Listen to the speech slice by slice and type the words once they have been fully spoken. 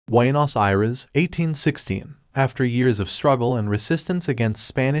Buenos Aires, 1816. After years of struggle and resistance against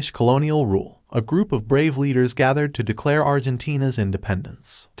Spanish colonial rule, a group of brave leaders gathered to declare Argentina's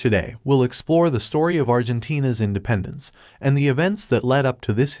independence. Today, we'll explore the story of Argentina's independence and the events that led up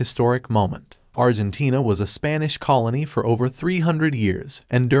to this historic moment. Argentina was a Spanish colony for over 300 years,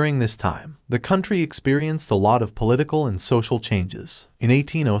 and during this time, the country experienced a lot of political and social changes. In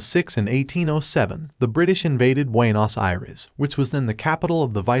 1806 and 1807, the British invaded Buenos Aires, which was then the capital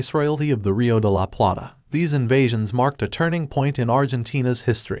of the Viceroyalty of the Rio de la Plata. These invasions marked a turning point in Argentina's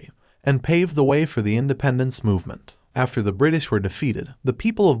history and paved the way for the independence movement. After the British were defeated, the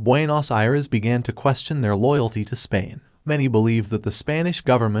people of Buenos Aires began to question their loyalty to Spain. Many believed that the Spanish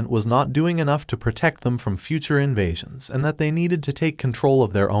government was not doing enough to protect them from future invasions and that they needed to take control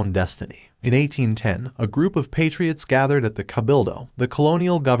of their own destiny. In 1810, a group of patriots gathered at the Cabildo, the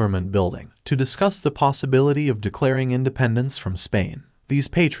colonial government building, to discuss the possibility of declaring independence from Spain. These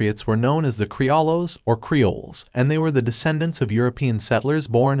patriots were known as the Criollos or Creoles, and they were the descendants of European settlers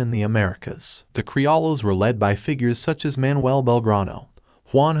born in the Americas. The Criollos were led by figures such as Manuel Belgrano,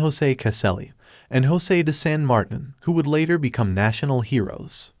 Juan José Caselli, and José de San Martin, who would later become national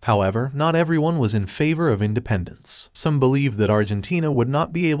heroes. However, not everyone was in favor of independence. Some believed that Argentina would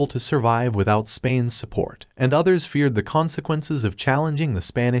not be able to survive without Spain's support, and others feared the consequences of challenging the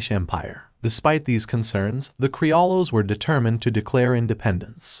Spanish Empire. Despite these concerns, the Criollos were determined to declare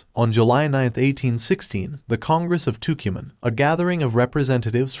independence. On July 9, 1816, the Congress of Tucumán, a gathering of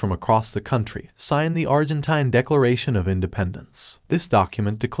representatives from across the country, signed the Argentine Declaration of Independence. This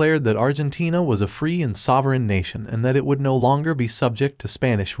document declared that Argentina was a free and sovereign nation and that it would no longer be subject to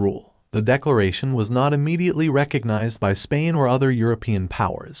Spanish rule. The declaration was not immediately recognized by Spain or other European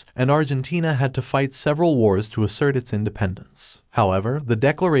powers, and Argentina had to fight several wars to assert its independence. However, the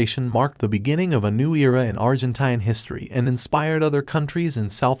declaration marked the beginning of a new era in Argentine history and inspired other countries in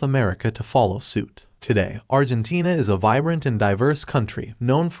South America to follow suit. Today, Argentina is a vibrant and diverse country,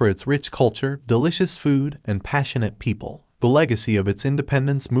 known for its rich culture, delicious food, and passionate people. The legacy of its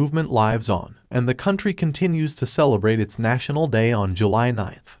independence movement lives on, and the country continues to celebrate its National Day on July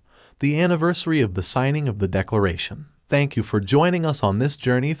 9th. The anniversary of the signing of the Declaration. Thank you for joining us on this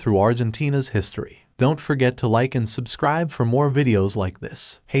journey through Argentina's history. Don't forget to like and subscribe for more videos like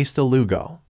this. Hasta luego.